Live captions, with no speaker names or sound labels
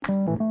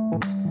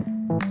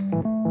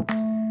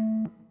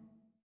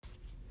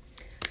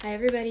Hi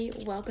everybody,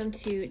 welcome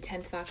to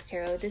 10th Fox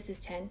Tarot. This is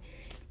 10,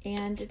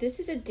 and this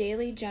is a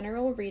daily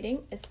general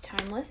reading. It's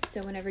timeless,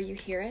 so whenever you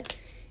hear it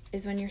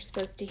is when you're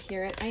supposed to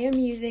hear it. I am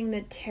using the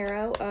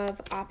Tarot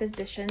of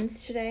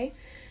Oppositions today.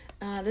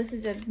 This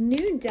is a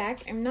new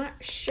deck. I'm not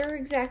sure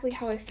exactly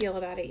how I feel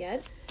about it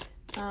yet.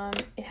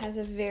 It has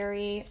a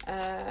very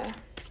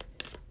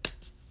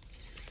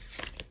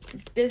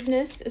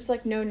business, it's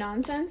like no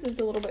nonsense. It's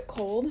a little bit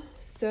cold,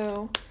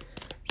 so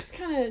just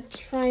kind of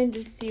trying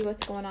to see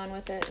what's going on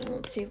with it, and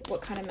let's see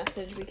what kind of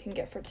message we can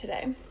get for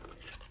today.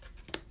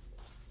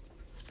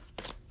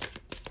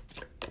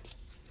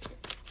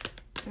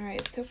 All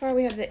right, so far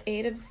we have the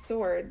Eight of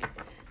Swords.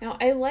 Now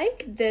I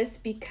like this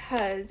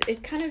because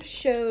it kind of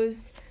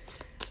shows,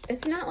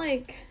 it's not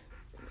like,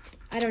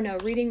 I don't know,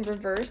 reading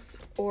reverse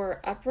or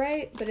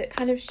upright, but it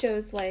kind of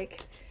shows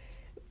like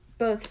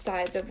both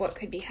sides of what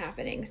could be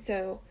happening.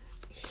 So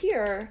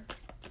here,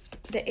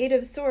 the Eight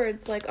of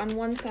Swords, like on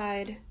one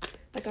side,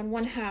 like on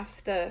one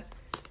half,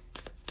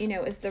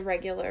 is the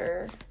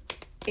regular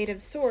Eight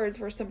of Swords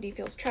where somebody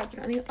feels trapped.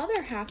 And on the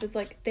other half is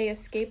like they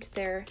escaped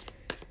their,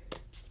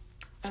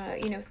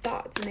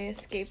 thoughts, and they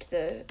escaped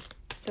the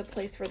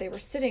place where they were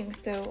sitting.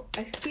 So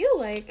I feel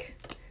like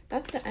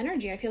that's the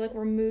energy. I feel like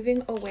we're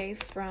moving away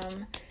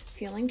from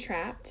feeling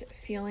trapped,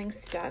 feeling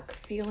stuck,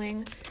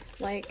 feeling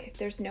like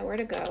there's nowhere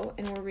to go,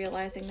 and we're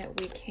realizing that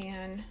we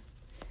can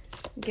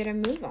get a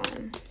move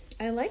on.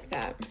 I like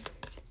that.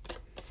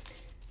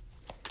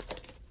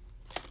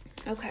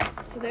 Okay,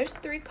 so there's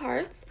 3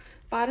 cards.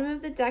 Bottom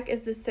of the deck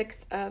is the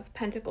Six of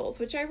Pentacles,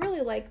 which I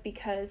really like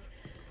because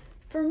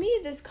for me,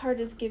 this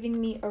card is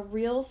giving me a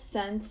real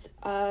sense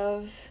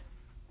of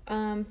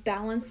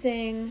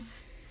balancing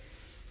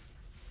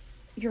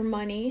your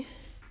money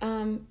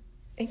and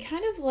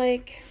kind of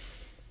like,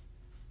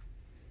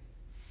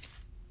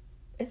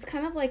 it's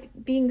kind of like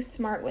being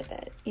smart with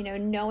it,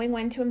 knowing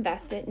when to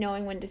invest it,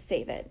 knowing when to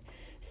save it.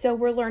 So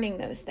we're learning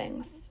those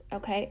things,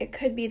 okay? It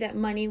could be that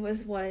money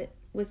was what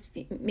was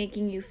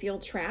making you feel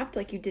trapped,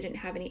 like you didn't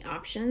have any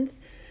options.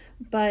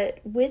 But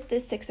with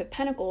this Six of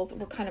Pentacles,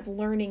 we're kind of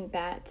learning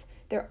that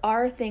there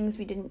are things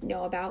we didn't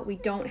know about. We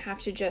don't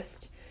have to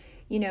just,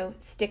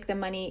 stick the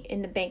money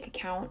in the bank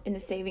account, in the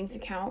savings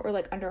account, or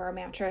like under our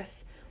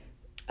mattress.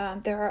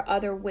 There are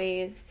other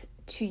ways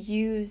to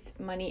use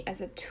money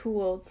as a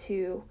tool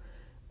to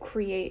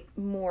create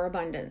more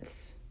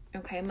abundance.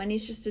 Okay,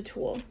 money's just a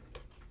tool.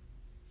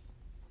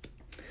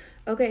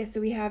 Okay, so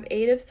we have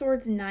Eight of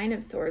Swords, Nine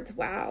of Swords.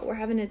 Wow, we're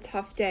having a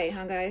tough day,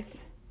 huh,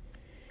 guys?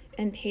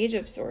 And Page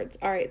of Swords.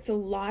 All right, so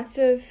lots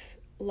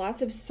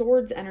of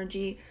swords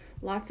energy,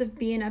 lots of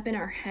being up in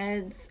our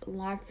heads,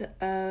 lots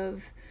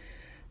of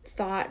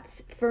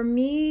thoughts. For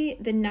me,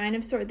 the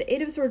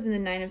Eight of Swords and the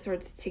Nine of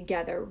Swords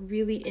together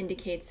really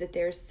indicates that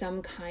there's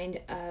some kind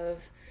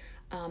of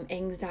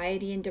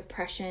anxiety and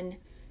depression,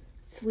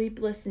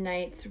 sleepless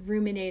nights,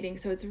 ruminating.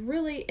 So it's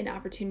really an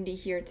opportunity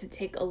here to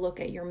take a look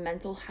at your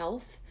mental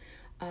health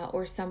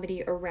or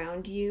somebody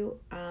around you.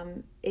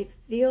 It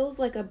feels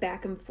like a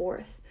back and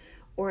forth,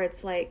 or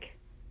it's like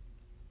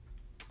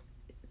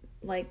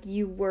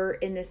you were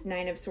in this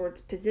Nine of Swords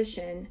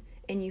position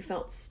and you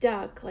felt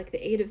stuck, like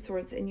the Eight of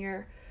Swords, and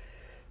you're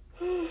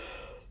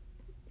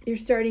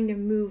starting to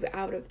move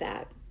out of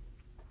that.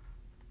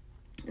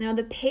 Now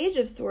the Page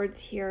of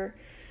Swords here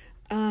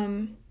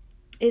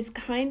is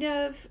kind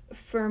of,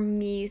 for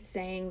me,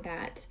 saying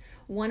that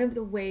one of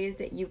the ways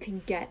that you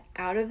can get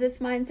out of this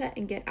mindset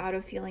and get out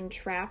of feeling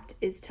trapped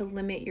is to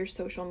limit your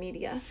social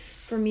media.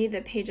 For me, the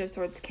Page of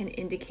Swords can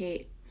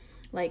indicate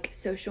like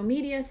social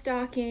media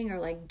stalking, or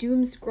like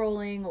doom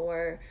scrolling,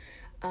 or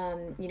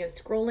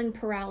scrolling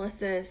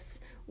paralysis,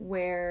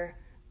 where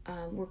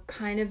we're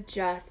kind of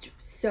just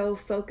so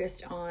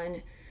focused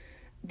on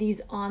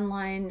these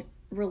online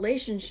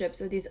relationships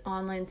or these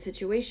online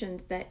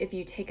situations that if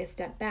you take a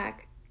step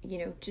back,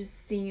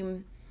 just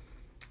seem,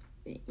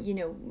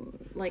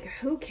 like,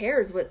 who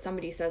cares what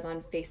somebody says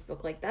on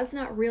Facebook? Like, that's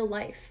not real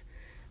life.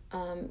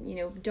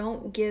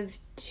 Don't give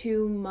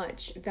too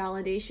much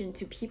validation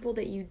to people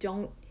that you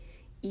don't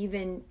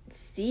even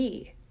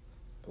see.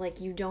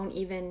 Like, you don't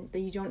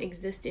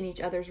exist in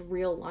each other's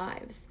real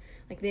lives.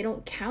 Like, they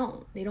don't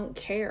count. They don't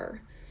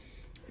care.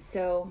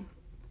 So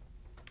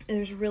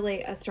there's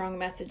really a strong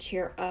message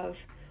here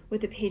of,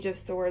 with the Page of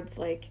Swords,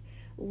 like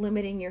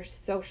limiting your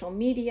social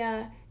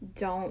media.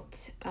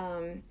 Don't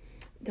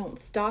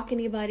stalk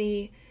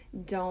anybody.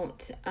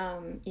 Don't,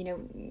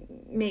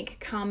 make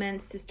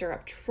comments to stir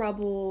up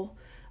trouble.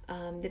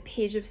 The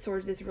Page of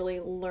Swords is really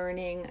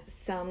learning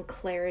some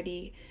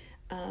clarity,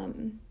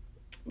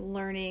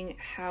 learning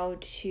how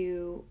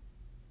to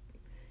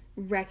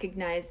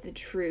recognize the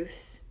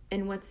truth,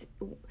 and what's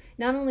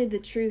not only the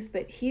truth,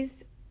 but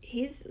he's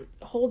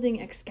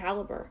holding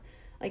Excalibur.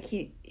 Like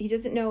he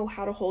doesn't know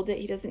how to hold it.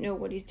 He doesn't know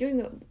what he's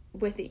doing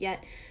with it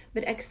yet.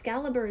 But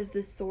Excalibur is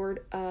the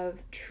sword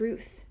of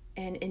truth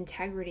and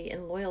integrity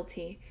and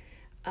loyalty,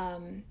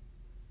 and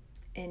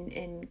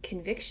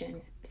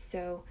conviction.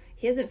 So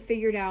he hasn't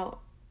figured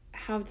out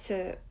how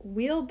to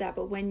wield that.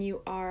 But when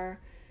you are,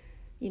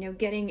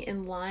 getting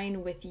in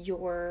line with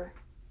your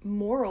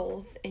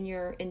morals and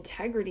your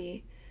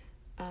integrity,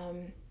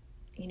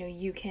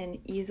 you can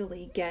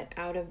easily get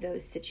out of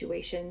those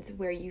situations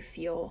where you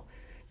feel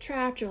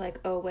trapped, or like,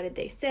 oh, what did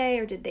they say?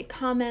 Or did they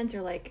comment?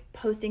 Or like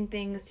posting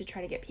things to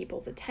try to get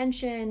people's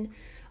attention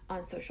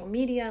on social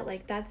media.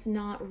 Like, that's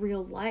not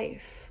real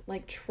life.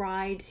 Like,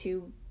 try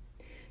to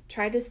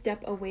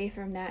step away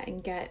from that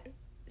and get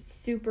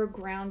super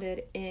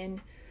grounded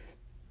in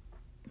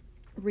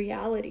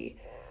reality.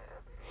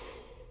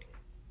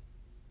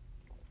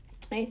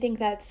 I think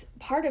that's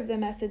part of the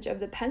message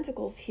of the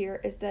Pentacles here,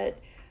 is that,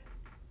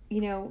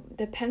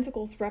 the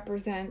Pentacles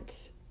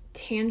represent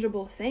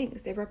tangible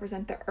things. They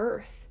represent the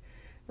earth,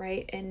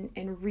 right?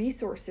 And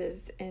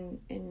resources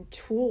and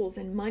tools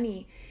and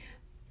money.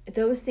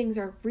 Those things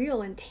are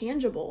real and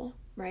tangible,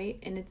 right?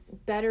 And it's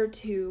better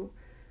to,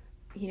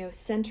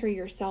 center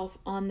yourself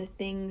on the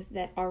things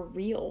that are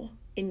real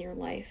in your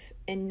life,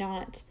 and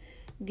not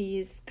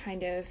these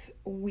kind of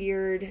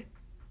weird,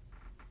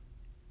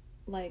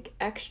 like,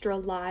 extra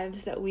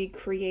lives that we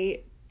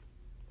create,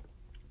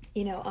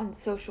 on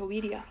social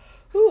media.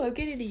 Ooh, I'm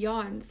getting the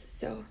yawns,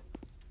 so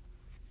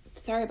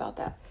sorry about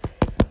that.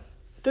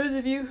 Those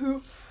of you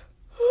who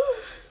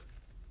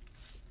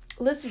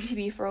listen to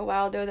me for a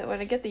while know that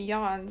when I get the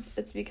yawns,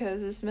 it's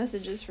because this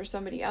message is for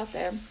somebody out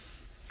there.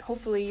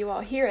 Hopefully you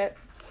all hear it.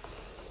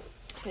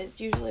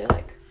 It's usually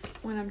like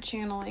when I'm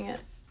channeling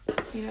it,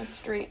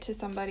 straight to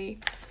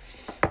somebody.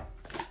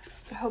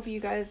 I hope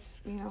you guys,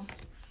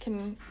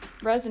 can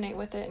resonate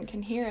with it and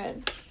can hear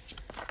it.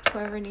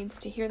 Whoever needs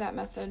to hear that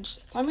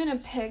message. So I'm going to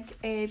pick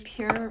a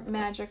Pure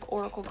Magic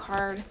Oracle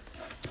card.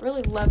 I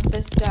really love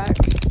this deck.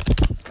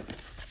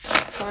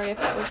 Sorry if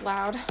that was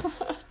loud.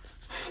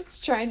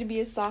 Just trying to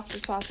be as soft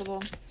as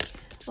possible.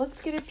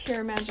 Let's get a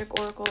Pure Magic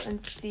Oracle and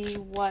see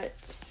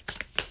what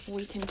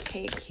we can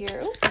take here.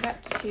 Oh, I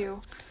got two.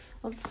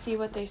 Let's see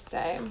what they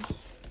say.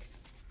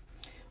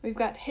 We've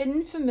got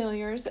hidden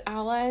familiars,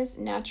 allies,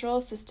 natural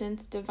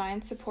assistance,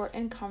 divine support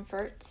and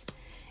comfort,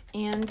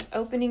 and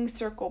opening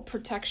circle,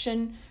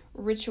 protection,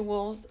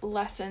 rituals,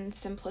 lesson,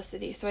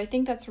 simplicity. So I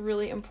think that's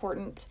really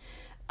important.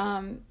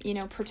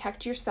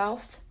 Protect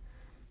yourself.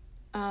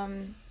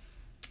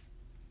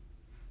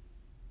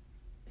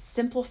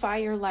 Simplify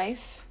your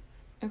life.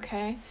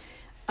 Okay.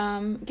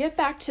 Get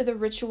back to the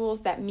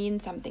rituals that mean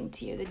something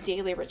to you, the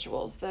daily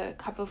rituals, the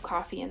cup of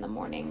coffee in the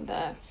morning,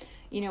 the,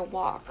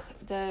 walk,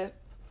 the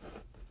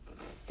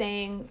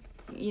saying,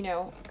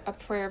 a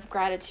prayer of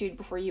gratitude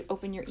before you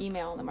open your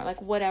email in the morning,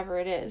 like whatever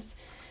it is.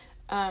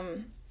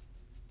 And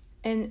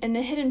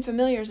the hidden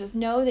familiars is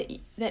know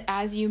that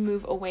as you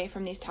move away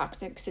from these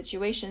toxic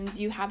situations,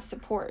 you have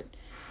support,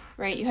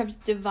 right? You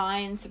have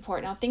divine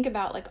support. Now think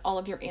about like all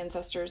of your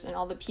ancestors and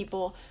all the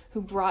people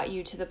who brought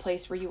you to the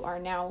place where you are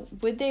now.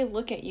 Would they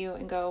look at you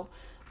and go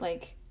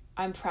like,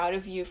 I'm proud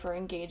of you for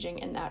engaging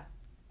in that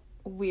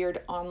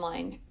weird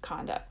online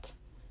conduct?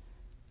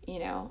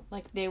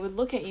 Like they would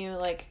look at you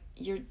like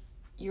you're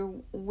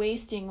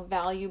wasting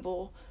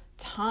valuable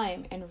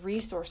time and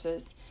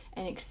resources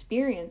and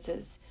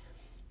experiences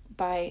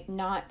by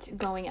not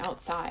going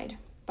outside,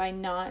 by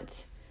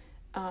not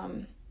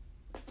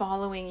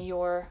following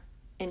your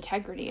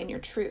integrity and your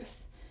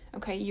truth.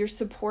 Okay, you're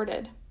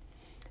supported.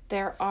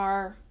 There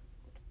are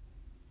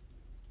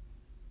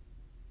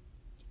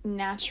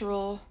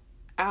natural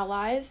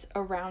allies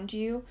around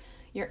you,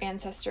 your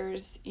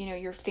ancestors,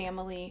 your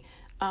family,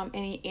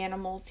 any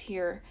animals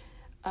here.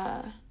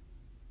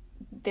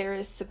 There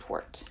is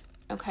support.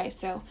 Okay,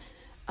 so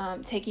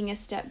taking a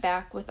step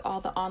back with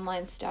all the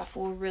online stuff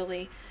will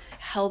really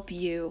help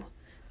you,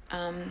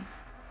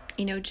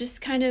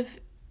 just kind of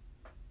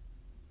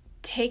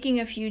taking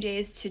a few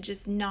days to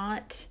just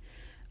not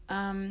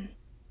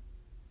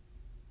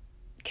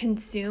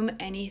consume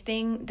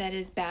anything that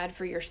is bad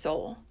for your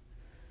soul.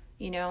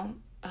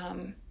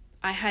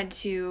 I had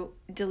to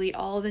delete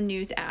all the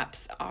news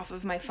apps off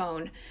of my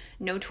phone,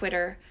 no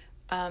Twitter,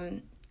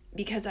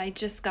 because I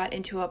just got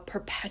into a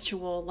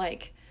perpetual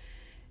like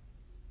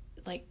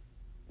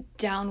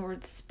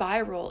downward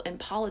spiral in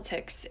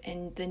politics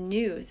and the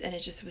news, and it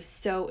just was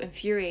so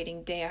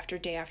infuriating day after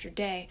day after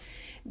day.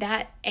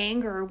 That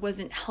anger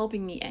wasn't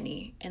helping me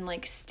any, and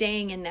like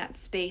staying in that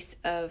space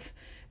of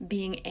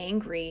being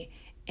angry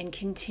and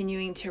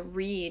continuing to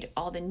read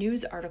all the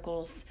news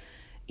articles,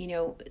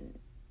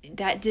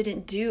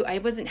 I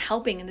wasn't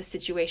helping in the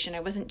situation. I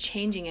wasn't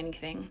changing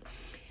anything.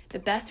 The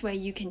best way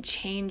you can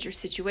change your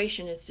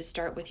situation is to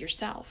start with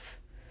yourself,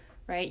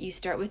 right? You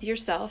start with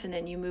yourself, and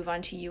then you move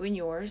on to you and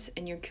yours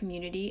and your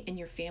community and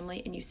your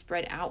family, and you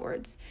spread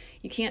outwards.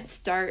 You can't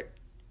start,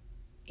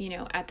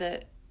 at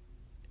the,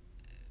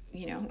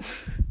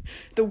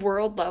 the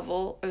world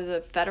level or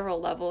the federal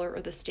level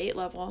or the state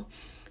level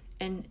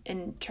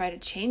and try to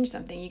change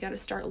something. You got to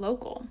start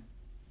local.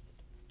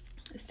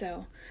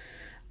 So,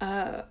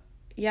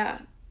 yeah,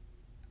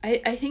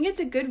 I think it's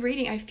a good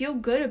reading. I feel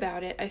good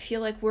about it. I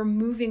feel like we're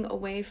moving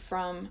away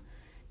from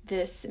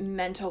this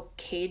mental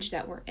cage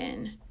that we're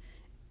in,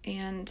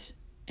 and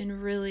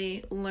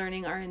really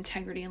learning our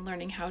integrity and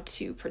learning how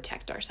to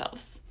protect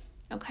ourselves.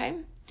 Okay?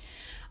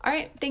 All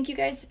right. Thank you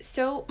guys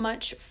so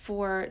much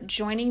for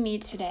joining me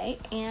today,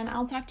 and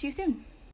I'll talk to you soon.